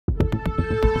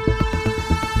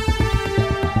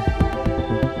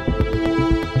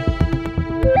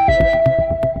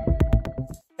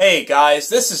Hey guys,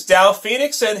 this is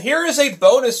Downphoenix, and here is a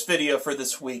bonus video for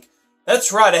this week.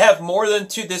 That's right, I have more than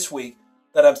two this week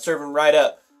that I'm serving right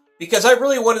up, because I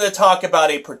really wanted to talk about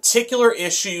a particular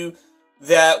issue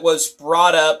that was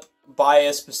brought up by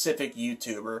a specific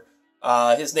YouTuber.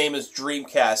 His name is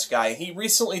DreamcastGuy. He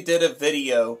recently did a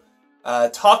video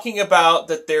talking about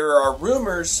that there are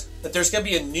rumors that there's going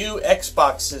to be a new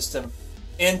Xbox system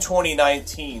in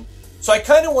 2019. So I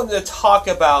kind of wanted to talk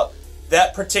about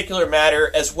that particular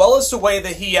matter, as well as the way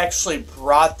that he actually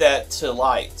brought that to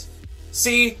light.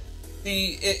 See,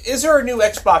 is there a new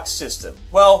Xbox system?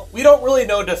 Well, we don't really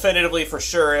know definitively for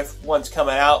sure if one's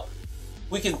coming out.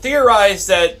 We can theorize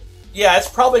that, yeah, it's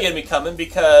probably going to be coming,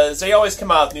 because they always come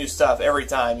out with new stuff every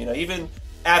time. You know, even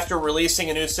after releasing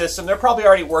a new system, they're probably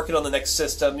already working on the next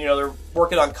system. You know, they're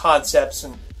working on concepts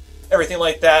and everything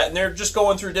like that, and they're just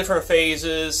going through different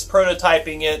phases,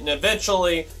 prototyping it, and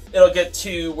eventually it'll get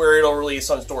to where it'll release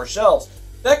on store shelves.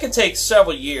 That can take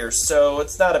several years, so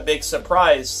it's not a big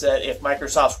surprise that if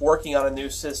Microsoft's working on a new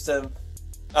system,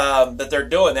 that they're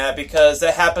doing that, because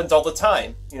that happens all the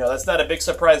time. You know, that's not a big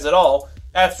surprise at all.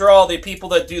 After all, the people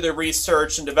that do the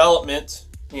research and development,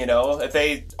 you know, if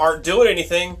they aren't doing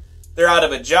anything, they're out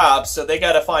of a job, so they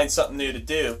got to find something new to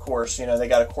do, of course. You know, they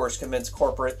got to, of course, convince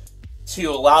corporate to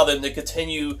allow them to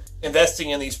continue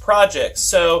investing in these projects.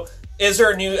 So, is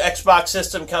there a new Xbox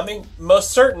system coming?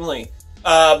 Most certainly.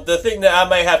 The thing that I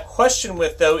might have question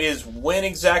with, though, is when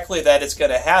exactly that is going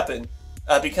to happen.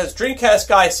 Because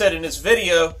DreamcastGuy said in his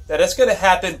video that it's going to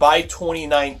happen by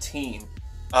 2019.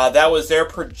 That was their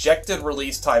projected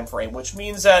release time frame, which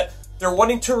means that they're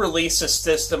wanting to release a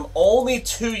system only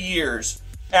 2 years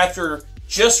after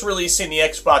just releasing the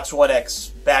Xbox One X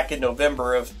back in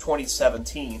November of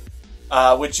 2017.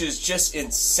 Which is just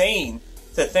insane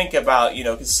to think about, you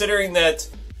know, considering that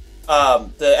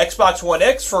the Xbox One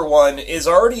X, for one, is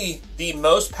already the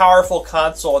most powerful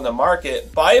console in the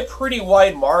market by a pretty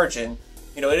wide margin.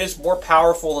 You know, it is more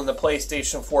powerful than the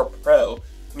PlayStation 4 Pro.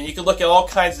 I mean, you can look at all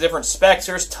kinds of different specs.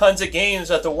 There's tons of games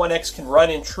that the One X can run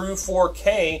in true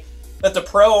 4K that the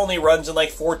Pro only runs in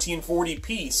like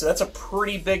 1440p. So that's a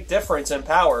pretty big difference in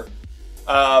power.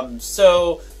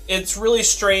 So it's really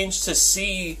strange to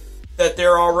see that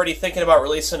they're already thinking about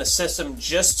releasing a system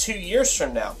just 2 years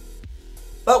from now.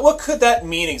 But what could that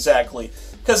mean exactly?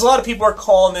 Because a lot of people are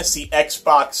calling this the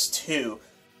Xbox 2.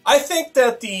 I think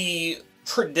that the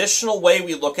traditional way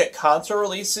we look at console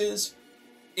releases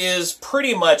is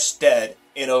pretty much dead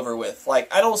and over with.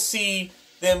 Like, I don't see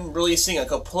them releasing a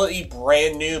completely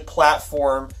brand new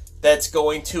platform that's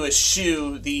going to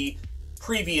eschew the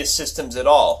previous systems at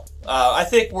all. I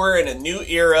think we're in a new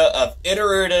era of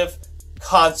iterative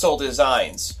console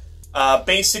designs.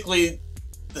 Basically,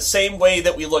 the same way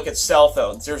that we look at cell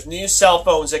phones. There's new cell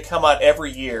phones that come out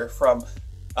every year from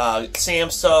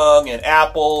Samsung and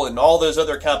Apple and all those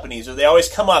other companies. They always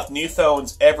come out with new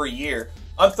phones every year.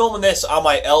 I'm filming this on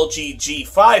my LG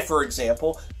G5, for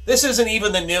example. This isn't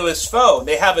even the newest phone.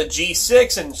 They have a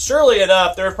G6, and surely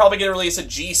enough, they're probably going to release a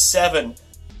G7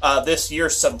 this year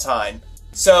sometime.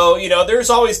 So, you know, there's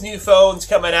always new phones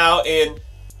coming out, and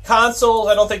consoles,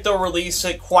 I don't think they'll release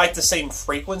at quite the same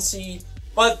frequency,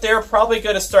 but they're probably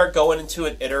going to start going into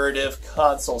an iterative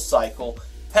console cycle.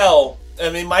 Hell,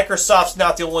 I mean, Microsoft's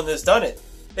not the only one that's done it.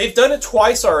 They've done it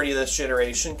twice already this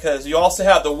generation, because you also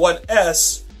have the One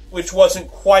S, which wasn't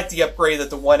quite the upgrade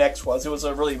that the One X was. It was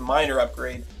a really minor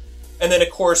upgrade. And then, of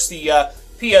course, the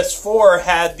PS4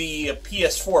 had the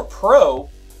PS4 Pro,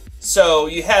 so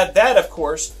you had that, of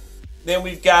course. Then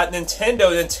we've got Nintendo.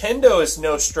 Nintendo is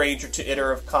no stranger to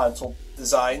iterative console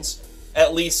designs,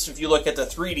 at least if you look at the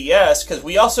 3DS, because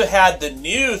we also had the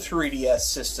new 3DS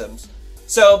systems.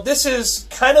 So this is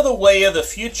kind of the way of the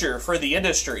future for the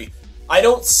industry. I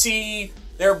don't see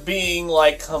there being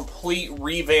like complete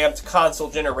revamped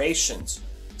console generations.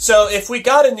 So if we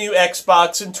got a new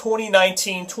Xbox in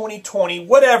 2019, 2020,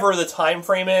 whatever the time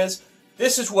frame is,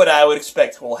 this is what I would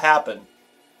expect will happen.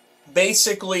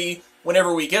 Basically,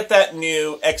 whenever we get that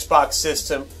new Xbox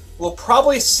system, we'll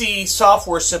probably see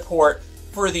software support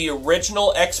for the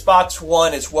original Xbox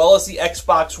One as well as the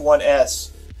Xbox One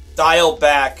S dialed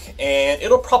back, and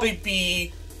it'll probably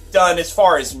be done as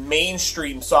far as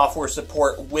mainstream software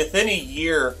support within a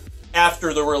year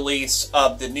after the release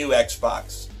of the new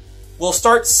Xbox. We'll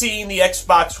start seeing the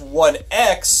Xbox One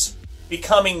X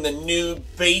becoming the new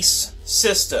base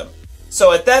system.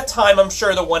 So at that time, I'm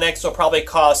sure the One X will probably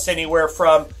cost anywhere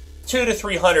from $200 to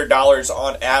 $300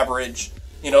 on average.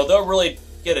 You know, they'll really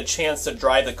get a chance to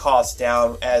drive the cost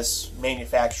down as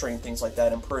manufacturing, things like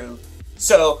that, improve.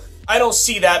 So I don't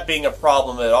see that being a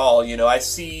problem at all. You know, I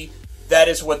see that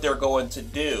is what they're going to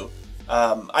do.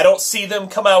 I don't see them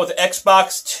come out with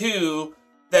Xbox 2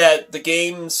 that the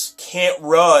games can't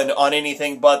run on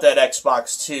anything but that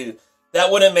Xbox 2.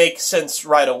 That wouldn't make sense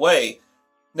right away.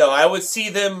 No, I would see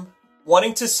them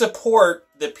wanting to support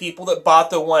the people that bought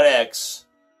the One X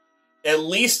at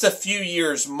least a few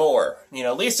years more. You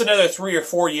know, at least another 3 or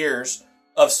 4 years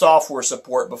of software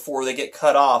support before they get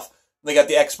cut off. They got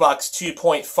the Xbox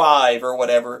 2.5 or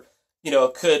whatever. You know,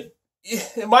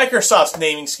 Microsoft's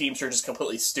naming schemes are just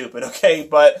completely stupid, okay?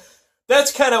 But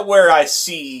that's kind of where I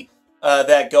see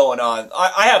that going on.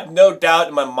 I have no doubt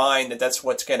in my mind that that's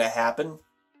what's going to happen.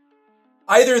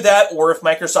 Either that, or if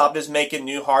Microsoft is making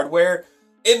new hardware,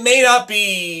 it may not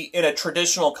be in a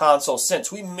traditional console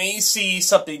sense. We may see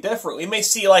something different. We may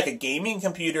see like a gaming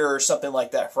computer or something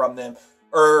like that from them.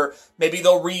 Or maybe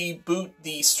they'll reboot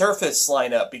the Surface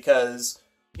lineup, because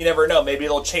you never know. Maybe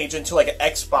they'll change into like an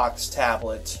Xbox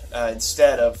tablet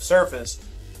instead of Surface.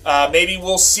 Maybe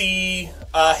we'll see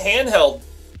a handheld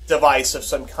device of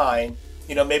some kind.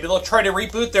 You know, maybe they'll try to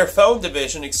reboot their phone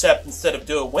division, except instead of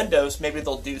doing Windows, maybe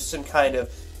they'll do some kind of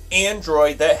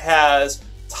Android that has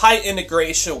tight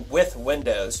integration with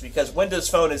Windows, because Windows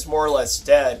Phone is more or less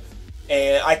dead,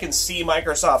 and I can see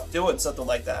Microsoft doing something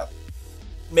like that.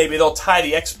 Maybe they'll tie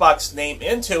the Xbox name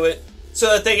into it so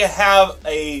that they can have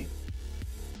a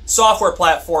software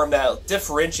platform that will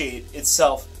differentiate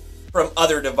itself from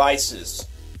other devices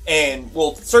and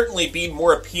will certainly be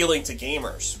more appealing to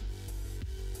gamers.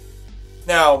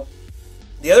 Now,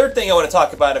 the other thing I want to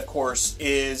talk about, of course,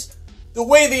 is the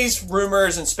way these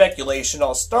rumors and speculation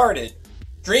all started.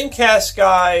 Dreamcast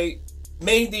Guy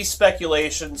made these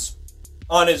speculations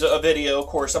on a video, of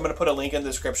course. I'm going to put a link in the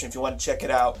description if you want to check it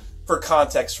out, for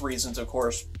context reasons, of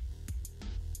course.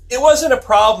 It wasn't a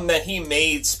problem that he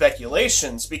made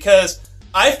speculations, because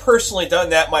I've personally done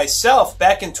that myself.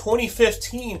 Back in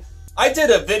 2015, I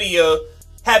did a video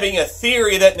having a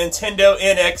theory that Nintendo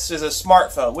NX is a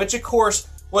smartphone, which of course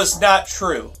was not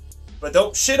true. But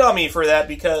don't shit on me for that,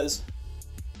 because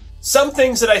some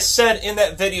things that I said in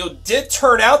that video did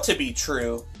turn out to be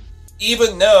true,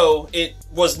 even though it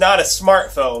was not a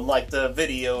smartphone like the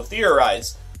video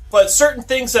theorized. But certain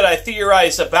things that I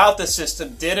theorized about the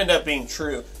system did end up being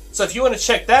true. So if you want to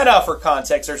check that out for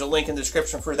context, there's a link in the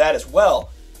description for that as well.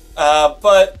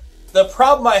 But the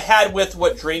problem I had with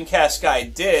what Dreamcast Guy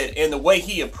did and the way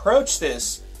he approached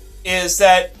this is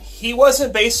that he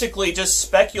wasn't basically just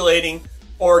speculating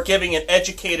or giving an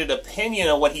educated opinion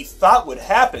on what he thought would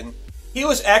happen. He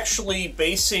was actually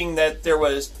basing that there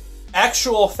was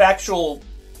actual factual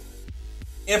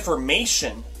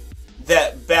information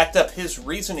that backed up his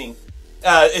reaning.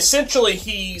 Essentially,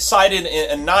 he cited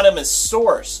an anonymous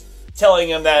source telling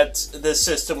him that this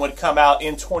system would come out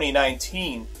in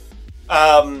 2019.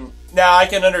 Now, I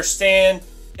can understand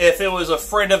if it was a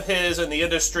friend of his in the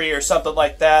industry or something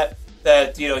like that,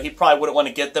 you know, he probably wouldn't want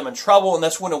to get them in trouble and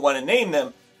thus wouldn't want to name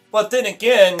them. But then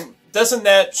again, doesn't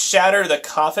that shatter the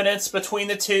confidence between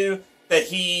the two, that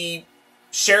he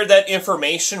shared that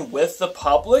information with the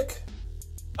public?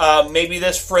 Maybe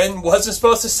this friend wasn't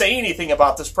supposed to say anything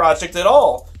about this project at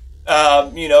all.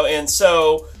 You know, and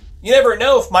so you never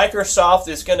know if Microsoft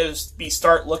is going to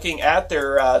start looking at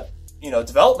their you know,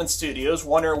 development studios,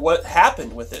 wonder what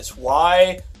happened with this.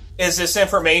 Why is this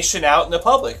information out in the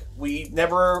public? We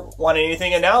never want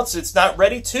anything announced. It's not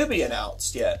ready to be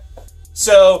announced yet.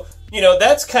 So, you know,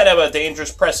 that's kind of a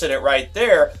dangerous precedent right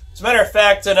there. As a matter of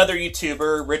fact, another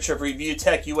YouTuber, Rich of Review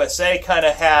Tech USA, kind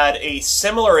of had a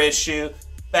similar issue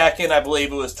back in, I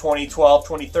believe it was 2012,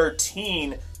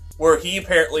 2013, where he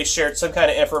apparently shared some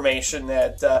kind of information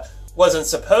that wasn't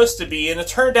supposed to be, and it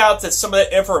turned out that some of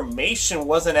the information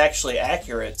wasn't actually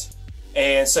accurate,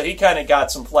 and so he kind of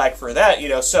got some flack for that, you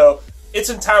know. So it's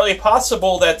entirely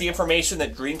possible that the information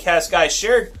that Dreamcast Guy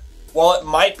shared, while it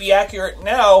might be accurate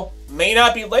now, may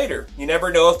not be later. You never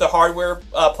know if the hardware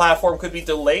platform could be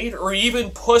delayed or even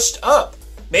pushed up.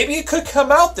 Maybe it could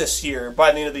come out this year,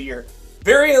 by the end of the year.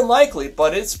 Very unlikely,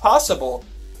 but it's possible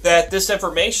that this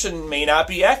information may not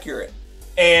be accurate.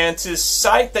 And to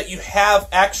cite that you have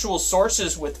actual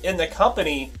sources within the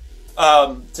company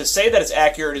to say that it's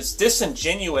accurate is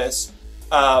disingenuous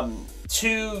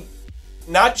to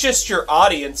not just your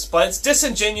audience, but it's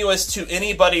disingenuous to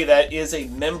anybody that is a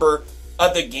member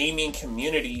of the gaming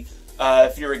community.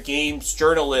 If you're a games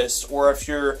journalist or if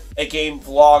you're a game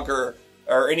vlogger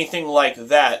or anything like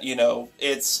that, you know,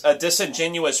 it's a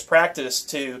disingenuous practice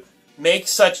to make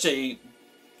such a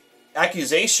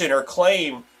accusation or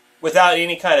claim without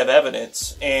any kind of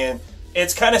evidence. And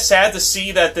it's kind of sad to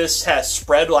see that this has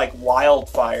spread like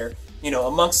wildfire, you know,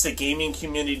 amongst the gaming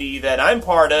community that I'm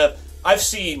part of, I've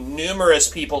seen numerous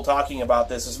people talking about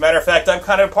this. As a matter of fact, I'm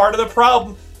kind of part of the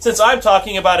problem since I'm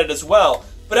talking about it as well.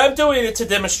 But I'm doing it to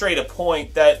demonstrate a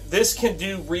point that this can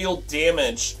do real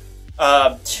damage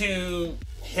to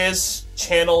his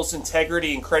channel's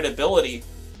integrity and credibility.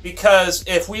 Because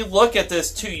if we look at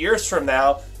this 2 years from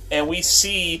now and we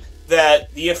see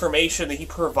that the information that he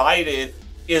provided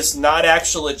is not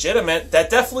actually legitimate, that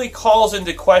definitely calls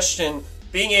into question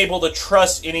being able to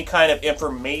trust any kind of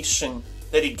information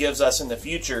that he gives us in the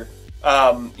future.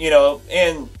 You know,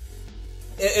 and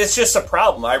it's just a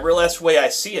problem. I realize that's the way I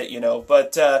see it, you know.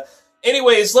 But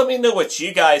anyways, let me know what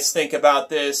you guys think about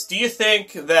this. Do you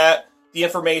think that the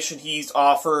information he's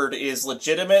offered is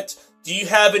legitimate? Do you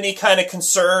have any kind of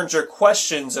concerns or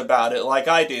questions about it like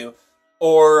I do?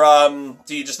 Or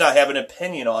do you just not have an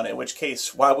opinion on it? In which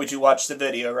case, why would you watch the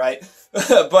video, right?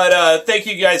 But thank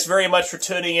you guys very much for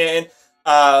tuning in.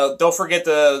 Don't forget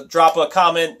to drop a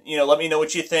comment. You know, let me know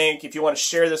what you think. If you want to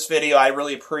share this video, I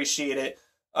really appreciate it.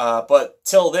 But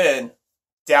till then,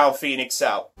 Downphoenix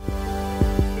out.